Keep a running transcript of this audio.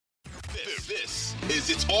This is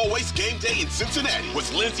It's Always Game Day in Cincinnati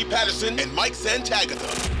with Lindsey Patterson and Mike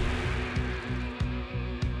Santagata.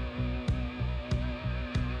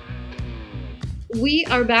 We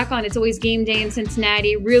are back on It's Always Game Day in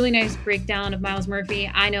Cincinnati. Really nice breakdown of Myles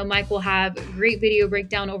Murphy. I know Mike will have a great video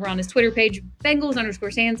breakdown over on his Twitter page,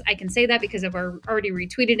 Bengals_Sands. I can say that because I've already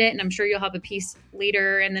retweeted it, and I'm sure you'll have a piece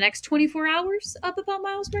later in the next 24 hours up about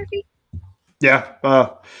Myles Murphy. Yeah,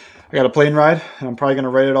 I got a plane ride, and I'm probably going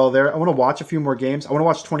to write it all there. I want to watch a few more games. I want to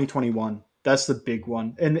watch 2021. That's the big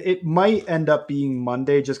one. And it might end up being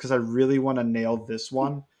Monday just because I really want to nail this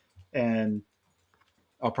one. And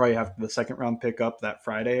I'll probably have the second round pick up that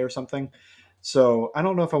Friday or something. So I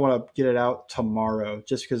don't know if I want to get it out tomorrow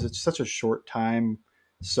just because it's such a short time.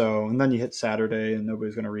 So, and then you hit Saturday and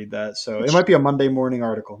nobody's going to read that. So it might be a Monday morning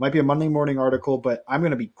article. But I'm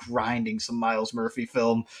going to be grinding some Myles Murphy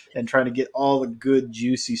film and trying to get all the good,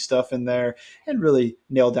 juicy stuff in there and really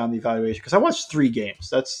nail down the evaluation. Because I watched 3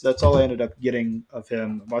 games. That's all I ended up getting of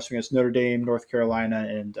him. I watched him against Notre Dame, North Carolina,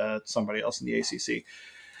 and somebody else in the ACC.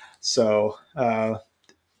 So,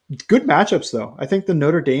 good matchups, though. I think the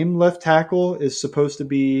Notre Dame left tackle is supposed to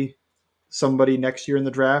be somebody next year in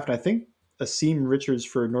the draft. I think Asim Richards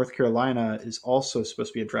for North Carolina is also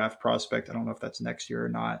supposed to be a draft prospect. I don't know if that's next year or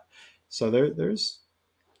not. So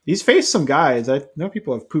he's faced some guys. I know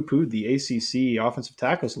people have poo-pooed the ACC offensive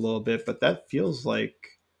tackles a little bit, but that feels like,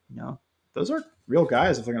 those are real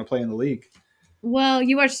guys if they're going to play in the league. Well,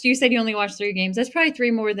 you said you only watched 3 games. That's probably 3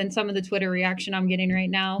 more than some of the Twitter reaction I'm getting right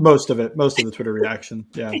now. Most of the Twitter reaction.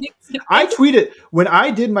 Yeah. I tweeted when I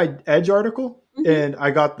did my Edge article and I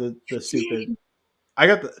got the stupid,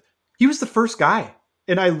 he was the first guy.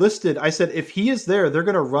 And I said, if he is there, they're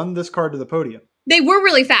going to run this card to the podium. They were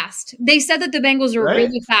really fast. They said that the Bengals were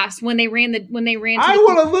really fast when they ran.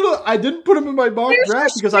 I didn't put him in my mock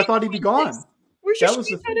draft because I thought he'd be gone. Where's your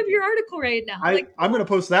screenshot of your article right now? I'm going to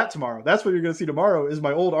post that tomorrow. That's what you're going to see tomorrow is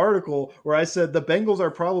my old article where I said the Bengals are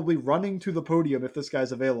probably running to the podium if this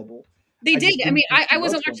guy's available. They did. I mean, I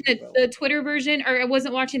wasn't watching the Twitter version, or I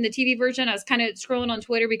wasn't watching the TV version. I was kind of scrolling on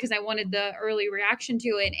Twitter because I wanted the early reaction to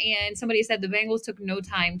it. And somebody said the Bengals took no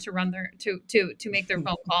time to run to make their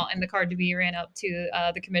phone call and the card to be ran up to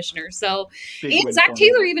the commissioner. So, and Zach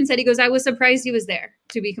Taylor even said, he goes, I was surprised he was there,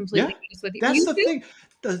 to be completely honest with you. That's the thing.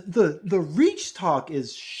 The reach talk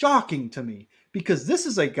is shocking to me because this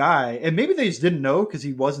is a guy, and maybe they just didn't know because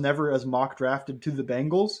he was never as mock drafted to the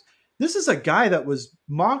Bengals. This is a guy that was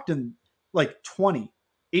mocked in like 20,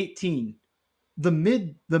 18. The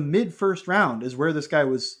mid first round is where this guy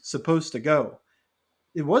was supposed to go.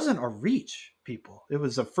 It wasn't a reach, people. It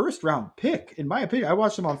was a first round pick. In my opinion, I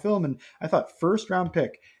watched him on film and I thought first round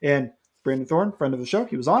pick. And Brandon Thorne, friend of the show,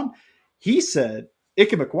 he was on. He said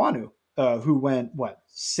Ike Mekwonu, who went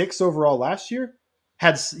 6 overall last year,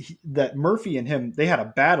 that Murphy and him, they had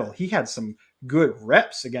a battle. He had some good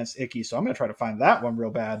reps against Icky, so I'm going to try to find that one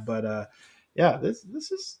real bad. But this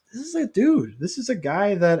is a dude. This is a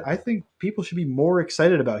guy that I think people should be more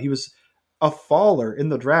excited about. He was a faller in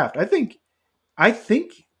the draft. I think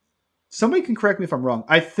somebody can correct me if I'm wrong.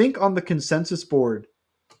 I think on the consensus board,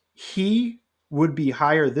 he would be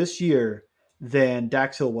higher this year than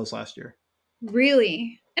Dax Hill was last year.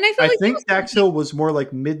 Really? And I think Dax Hill was more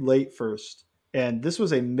like mid-late first, and this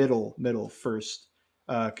was a middle first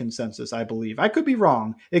consensus, I believe. I could be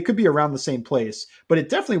wrong. It could be around the same place, but it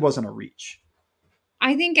definitely wasn't a reach.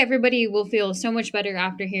 I think everybody will feel so much better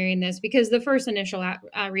after hearing this because the first initial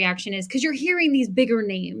reaction is because you're hearing these bigger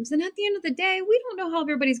names. And at the end of the day, we don't know how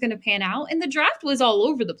everybody's going to pan out. And the draft was all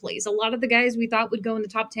over the place. A lot of the guys we thought would go in the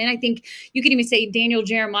top 10. I think you could even say Daniel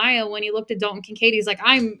Jeremiah, when he looked at Dalton Kincaid, he's like,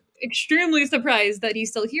 I'm extremely surprised that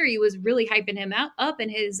he's still here. He was really hyping him up in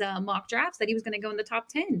his mock drafts that he was going to go in the top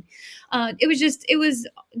 10. It was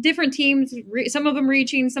different teams, some of them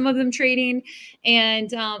reaching, some of them trading.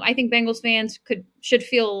 And I think Bengals fans should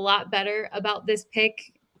feel a lot better about this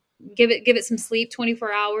pick. Give it some sleep,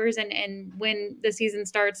 24 hours. And when the season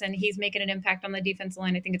starts and he's making an impact on the defensive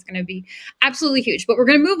line, I think it's going to be absolutely huge. But we're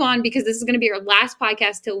going to move on because this is going to be our last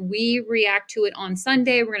podcast till we react to it on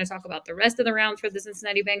Sunday. We're going to talk about the rest of the rounds for the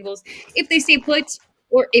Cincinnati Bengals, if they stay put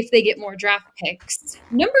or if they get more draft picks.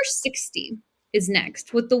 Number 60 is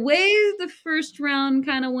next. With the way the first round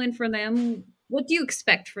kind of went for them, what do you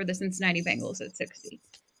expect for the Cincinnati Bengals at 60?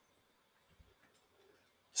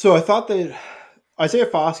 So I thought that Isaiah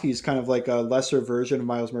Foskey is kind of like a lesser version of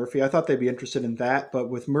Myles Murphy. I thought they'd be interested in that, but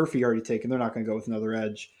with Murphy already taken, they're not going to go with another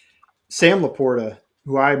edge. Sam Laporta,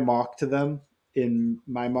 who I mocked to them in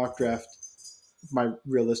my mock draft, my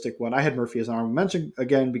realistic one, I had Murphy as an honorable mention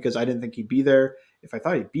again because I didn't think he'd be there. If I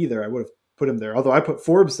thought he'd be there, I would have put him there. Although I put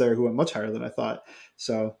Forbes there, who went much higher than I thought.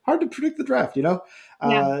 So hard to predict the draft, you know?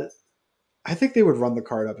 Yeah. I think they would run the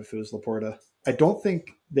card up if it was Laporta. I don't think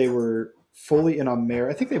they were fully in on Mayer.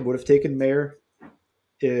 I think they would have taken Mayer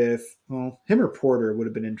if, well, him or Porter would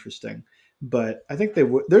have been interesting. But I think they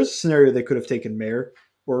would. There's a scenario they could have taken Mayer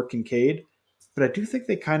or Kincaid. But I do think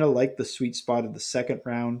they kind of like the sweet spot of the second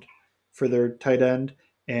round for their tight end.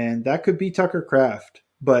 And that could be Tucker Kraft.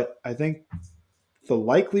 But I think the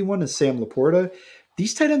likely one is Sam Laporta.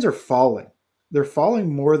 These tight ends are falling. They're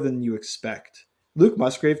falling more than you expect. Luke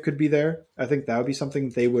Musgrave could be there. I think that would be something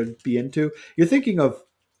they would be into. You're thinking of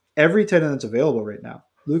every tight end that's available right now.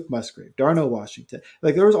 Luke Musgrave, Darnell Washington.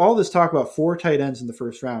 Like there was all this talk about 4 tight ends in the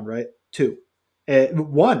first round, right? 2.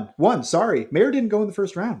 One. Sorry, Mayer didn't go in the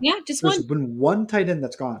first round. Yeah, just There's one. been one tight end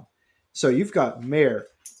that's gone. So you've got Mayer,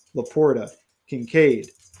 Laporta, Kincaid,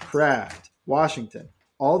 Kraft, Washington.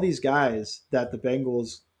 All these guys that the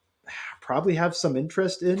Bengals probably have some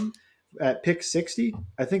interest in at pick 60.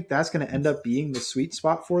 I think that's going to end up being the sweet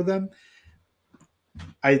spot for them.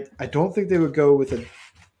 I don't think they would go with a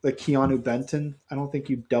like Keanu Benton. I don't think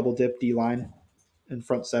you double dip D line in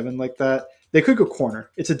front 7 like that. They could go corner.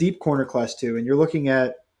 It's a deep corner class too, and you're looking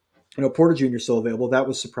at Porter Jr. still available. That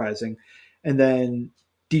was surprising, and then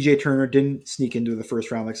DJ Turner didn't sneak into the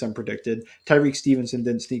first round like some predicted. Tyreek Stevenson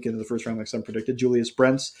didn't sneak into the first round like some predicted. Julius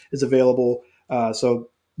Brents is available. So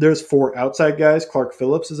there's 4 outside guys. Clark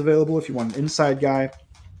Phillips is available if you want an inside guy.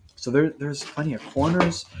 So there's plenty of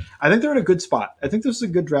corners. I think they're in a good spot. I think this is a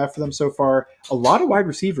good draft for them so far. A lot of wide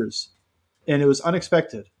receivers, and it was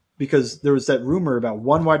unexpected because there was that rumor about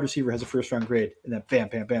 1 wide receiver has a first-round grade, and then bam,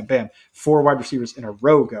 bam, bam, bam, 4 wide receivers in a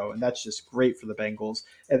row go, and that's just great for the Bengals.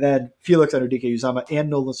 And then Felix Anudike-Uzomah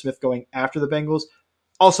and Nolan Smith going after the Bengals,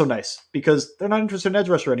 also nice because they're not interested in edge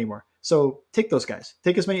rusher anymore. So take those guys.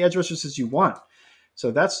 Take as many edge rushers as you want. So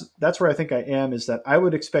that's where I think I am, is that I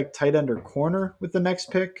would expect tight end or corner with the next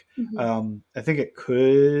pick. Mm-hmm. I think it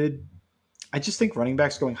could. I just think running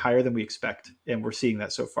backs going higher than we expect, and we're seeing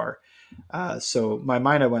that so far. So my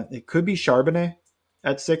mind, I went, it could be Charbonnet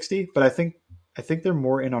at 60, but I think they're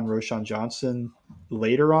more in on Roshan Johnson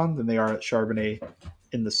later on than they are at Charbonnet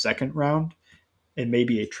in the second round, and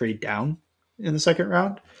maybe a trade down in the second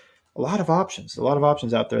round. A lot of options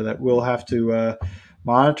out there that we'll have to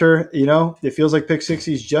monitor. It feels like pick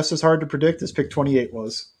 60 is just as hard to predict as pick 28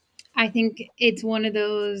 was. I think it's one of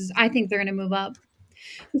those. I think they're going to move up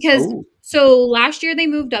because so last year they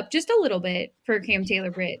moved up just a little bit for Cam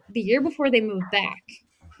Taylor-Britt. The year before they moved back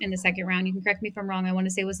in the second round. You can correct me if I'm wrong. I want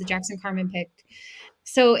to say it was the Jackson Carmen picked.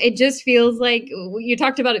 So it just feels like you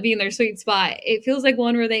talked about it being their sweet spot. It feels like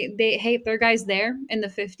one where they hey, if their guys there in the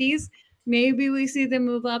 50s, maybe we see them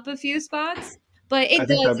move up a few spots. But I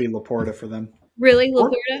think that'd be Laporta for them. Really,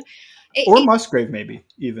 Laporta? Or Musgrave, maybe,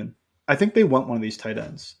 even. I think they want one of these tight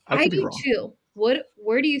ends. I do too.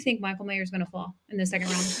 Where do you think Michael Mayer is going to fall in the second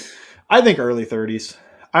round? I think early 30s.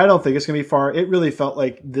 I don't think it's going to be far. It really felt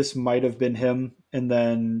like this might have been him, and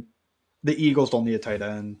then the Eagles don't need a tight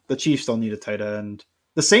end. The Chiefs don't need a tight end.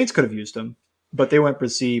 The Saints could have used him, but they went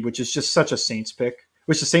Brzee, which is just such a Saints pick,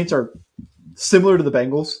 which the Saints are similar to the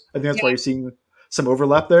Bengals. I think that's why you're seeing some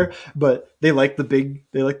overlap there, but they like the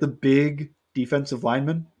big defensive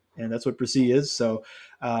lineman, and that's what Brzee is. So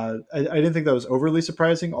I didn't think that was overly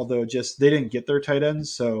surprising, although just they didn't get their tight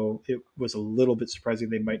ends, so it was a little bit surprising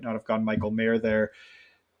they might not have gone Michael Mayer there.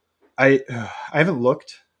 I haven't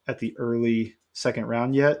looked at the early second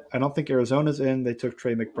round yet. I don't think Arizona's in. They took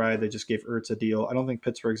Trey McBride. They just gave Ertz a deal. I don't think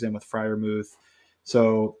Pittsburgh's in with Freiermuth.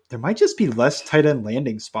 So there might just be less tight end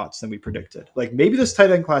landing spots than we predicted. Like maybe this tight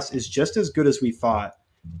end class is just as good as we thought,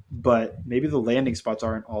 but maybe the landing spots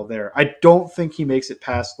aren't all there. I don't think he makes it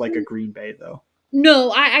past like a Green Bay though.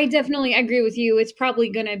 No, I definitely agree with you. It's probably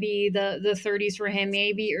going to be the 30s for him,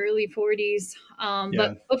 maybe early 40s.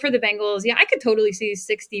 But for the Bengals, I could totally see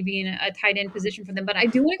 60 being a tight end position for them. But I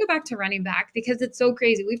do want to go back to running back because it's so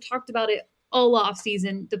crazy. We've talked about it all off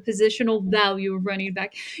season, the positional value of running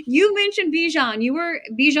back. You mentioned Bijan. You were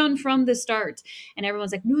Bijan from the start. And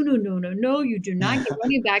everyone's like, no, you do not get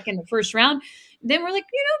running back in the first round. Then we're like,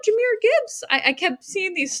 Jahmyr Gibbs. I kept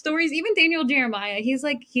seeing these stories. Even Daniel Jeremiah, he's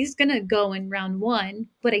like, he's going to go in round 1.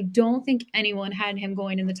 But I don't think anyone had him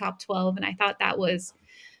going in the top 12. And I thought that was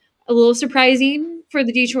a little surprising for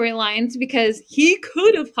the Detroit Lions because he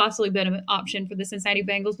could have possibly been an option for the Cincinnati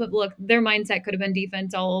Bengals. But look, their mindset could have been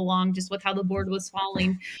defense all along, just with how the board was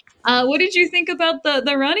falling. What did you think about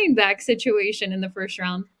the running back situation in the first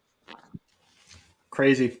round?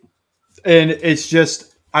 Crazy. And it's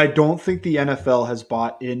just, I don't think the NFL has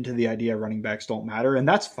bought into the idea running backs don't matter, and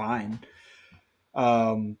that's fine.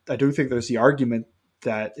 I do think there's the argument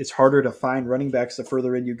that it's harder to find running backs the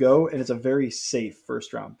further in you go, and it's a very safe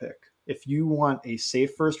first round pick. If you want a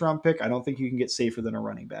safe first round pick, I don't think you can get safer than a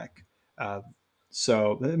running back.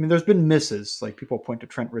 So, I mean, there's been misses. Like people point to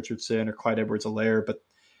Trent Richardson or Clyde Edwards-Helaire, but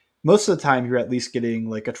most of the time you're at least getting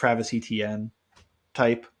like a Travis Etienne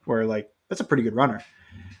type where like that's a pretty good runner.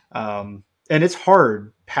 And it's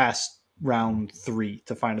hard past round 3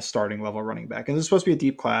 to find a starting level running back. And this is supposed to be a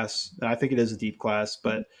deep class, and I think it is a deep class,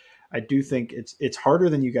 but I do think it's harder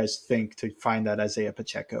than you guys think to find that Isaiah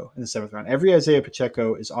Pacheco in the 7th round. Every Isaiah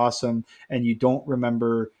Pacheco is awesome, and you don't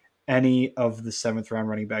remember any of the 7th round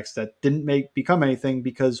running backs that didn't become anything,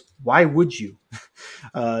 because why would you?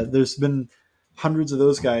 There's been hundreds of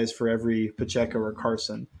those guys for every Pacheco or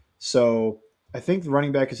Carson. So I think the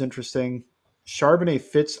running back is interesting. Charbonnet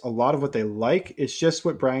fits a lot of what they like. It's just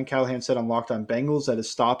what Brian Callahan said on Locked On Bengals that is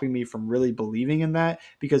stopping me from really believing in that,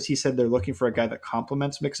 because he said they're looking for a guy that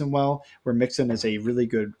complements Mixon well, where Mixon is a really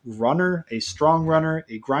good runner, a strong runner,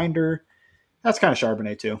 a grinder. That's kind of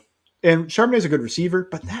Charbonnet too. And Charbonnet's a good receiver,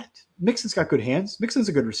 but Mixon's got good hands. Mixon's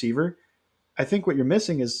a good receiver. I think what you're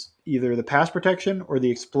missing is either the pass protection or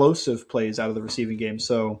the explosive plays out of the receiving game.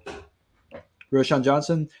 So Roshan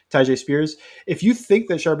Johnson, Tyjae Spears. If you think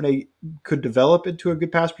that Charbonnet could develop into a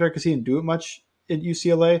good pass protector because he didn't do it much at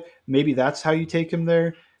UCLA, maybe that's how you take him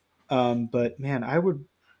there. But man,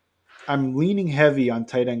 I'm leaning heavy on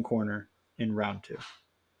tight end corner in round 2.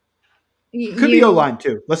 Could be O-line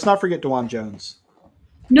too. Let's not forget DeJuan Jones.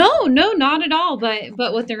 No, not at all.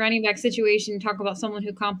 But with the running back situation, talk about someone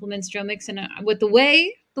who complements Joe Mixon. With the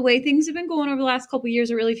way things have been going over the last couple of years,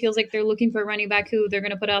 it really feels like they're looking for a running back who they're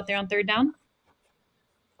going to put out there on 3rd down.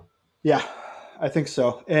 Yeah, I think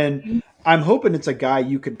so. And I'm hoping it's a guy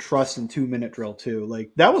you can trust in 2-minute drill too. Like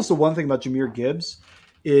that was the one thing about Jahmyr Gibbs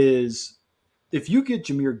is if you get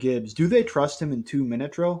Jahmyr Gibbs, do they trust him in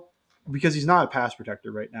 2-minute drill? Because he's not a pass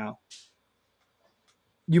protector right now.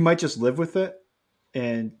 You might just live with it.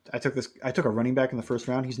 And I took a running back in the 1st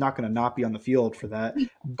round. He's not going to not be on the field for that,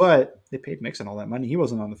 but they paid Mixon all that money. He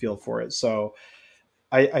wasn't on the field for it. So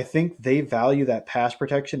I think they value that pass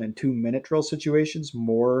protection in 2-minute drill situations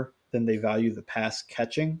more than they value the pass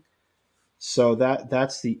catching. So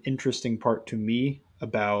that's the interesting part to me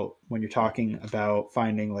about when you're talking about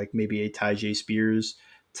finding like maybe a Tyjae Spears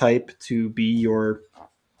type to be your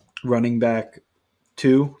running back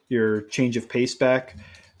 2, your change of pace back.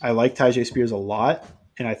 I like Tyjae Spears a lot,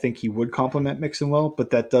 and I think he would complement Mixon well, but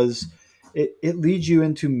that does it leads you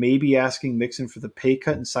into maybe asking Mixon for the pay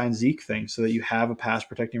cut and sign Zeke thing so that you have a pass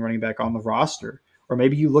protecting running back on the roster. Or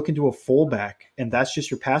maybe you look into a fullback and that's just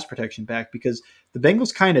your pass protection back, because the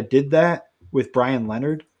Bengals kind of did that with Brian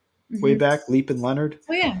Leonard way back, Leapin' Leonard.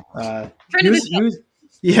 Oh yeah.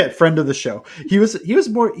 Friend of the show. He was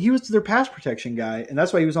their pass protection guy, and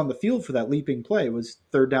that's why he was on the field for that leaping play. It was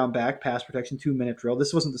 3rd down back, pass protection, 2-minute drill.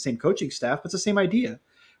 This wasn't the same coaching staff, but it's the same idea,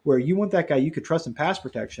 where you want that guy you could trust in pass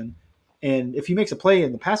protection, and if he makes a play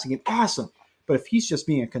in the passing game, awesome. But if he's just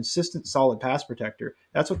being a consistent, solid pass protector,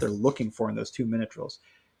 that's what they're looking for in those 2-minute drills.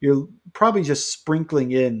 You're probably just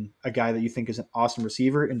sprinkling in a guy that you think is an awesome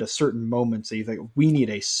receiver into certain moments that you think, we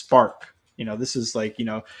need a spark. This is like,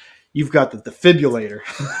 you've got the defibrillator.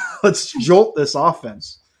 Let's jolt this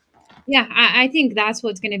offense. Yeah, I think that's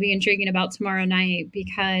what's going to be intriguing about tomorrow night,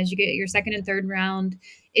 because you get your 2nd and 3rd round.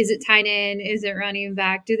 Is it tight end? Is it running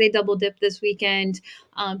back? Do they double dip this weekend?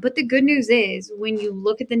 But the good news is when you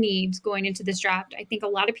look at the needs going into this draft, I think a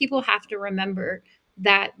lot of people have to remember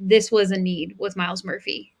that this was a need with Myles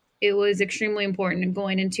Murphy. It was extremely important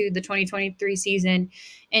going into the 2023 season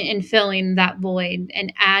and filling that void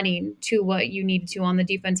and adding to what you needed to on the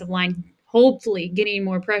defensive line, hopefully getting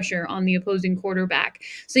more pressure on the opposing quarterback.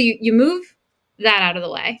 So you move that out of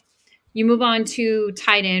the way. You move on to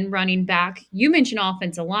tight end, running back. You mentioned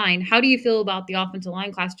offensive line. How do you feel about the offensive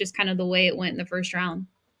line class, just kind of the way it went in the 1st round?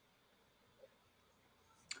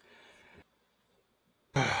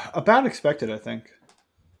 About expected, I think.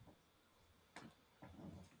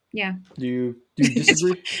 Yeah. Do you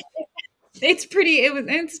disagree? It's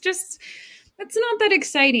not that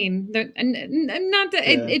exciting. Not that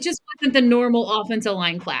it just wasn't the normal offensive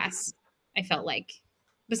line class, I felt like.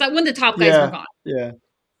 Besides when the top guys were gone.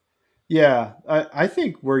 Yeah. I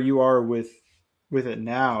think where you are with it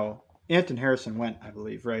now, Anton Harrison went, I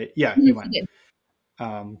believe, right? Yeah, he went. He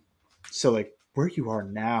So like where you are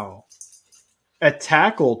now, at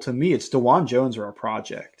tackle, to me, it's DeJuan Jones or a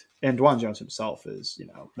project. And DeJuan Jones himself is,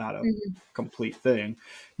 not a complete thing,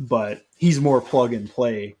 but he's more plug and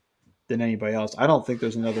play than anybody else. I don't think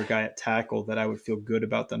there's another guy at tackle that I would feel good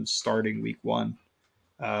about them starting week 1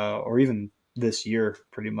 or even this year,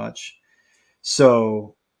 pretty much.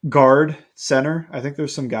 So Guard, center. I think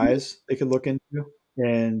there's some guys they could look into.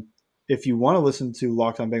 And if you want to listen to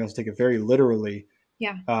Locked On Bengals, take it very literally.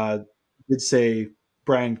 Yeah. Did say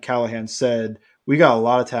Brian Callahan said we got a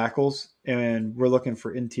lot of tackles and we're looking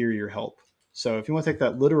for interior help. So if you want to take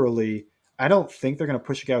that literally, I don't think they're going to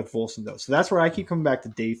push a guy with Volson though. So that's where I keep coming back to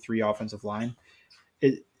day 3 offensive line.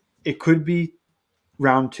 It could be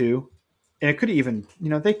round 2, and it could even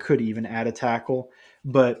they could even add a tackle,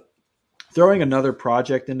 but throwing another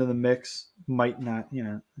project into the mix might not.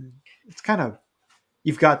 It's kind of,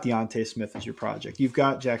 you've got Deontay Smith as your project. You've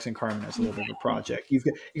got Jackson Carman as a little bit of a project. You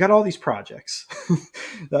got all these projects.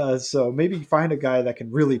 So maybe find a guy that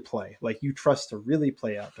can really play, like you trust to really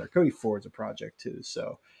play out there. Cody Ford's a project too.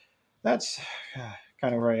 So that's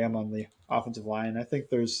kind of where I am on the offensive line. I think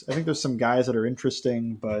there's some guys that are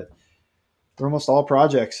interesting, but they're almost all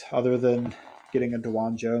projects other than getting a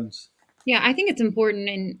DeJuan Jones. Yeah, I think it's important,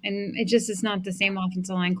 and it just is not the same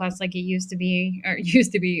offensive line class like it used to be,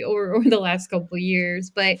 or over the last couple of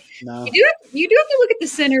years. But No. you do have to look at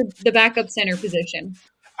the backup center position.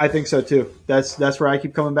 I think so too. That's where I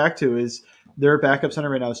keep coming back to is their backup center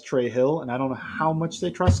right now is Trey Hill, and I don't know how much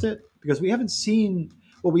they trust it because we haven't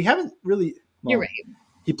really. Well, You're right.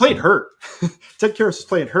 He played hurt. Ted Karras was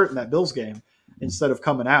playing hurt in that Bills game instead of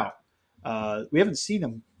coming out. We haven't seen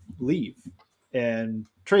him leave. And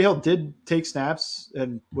Trey Hill did take snaps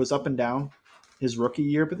and was up and down his rookie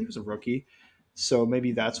year, but he was a rookie. So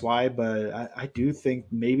maybe that's why. But I do think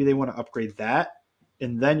maybe they want to upgrade that.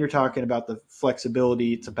 And then you're talking about the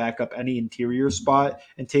flexibility to back up any interior spot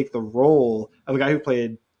and take the role of a guy who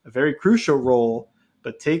played a very crucial role,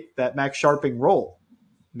 but take that Max Sharping role.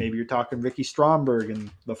 Maybe you're talking Ricky Stromberg in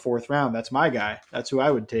the 4th round. That's my guy. That's who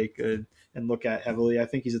I would take and look at heavily. I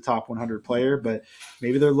think he's a top 100 player, but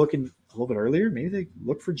maybe they're looking a little bit earlier. Maybe they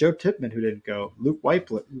look for Joe Tippmann, who didn't go. Luke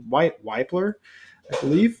Weipler, I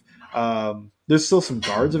believe. There's still some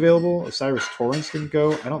guards available. Osiris Torrance didn't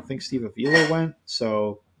go. I don't think Steve Avila went.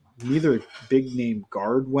 So neither big name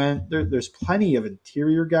guard went. There's plenty of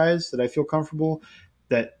interior guys that I feel comfortable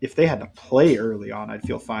that if they had to play early on, I'd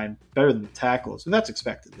feel fine. Better than the tackles. And that's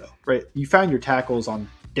expected, though, right? You find your tackles on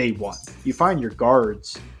day 1. You find your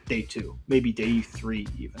guards day 2, maybe day 3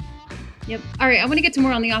 even. Yep. All right, I want to get to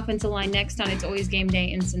more on the offensive line next on It's Always Game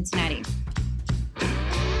Day in Cincinnati.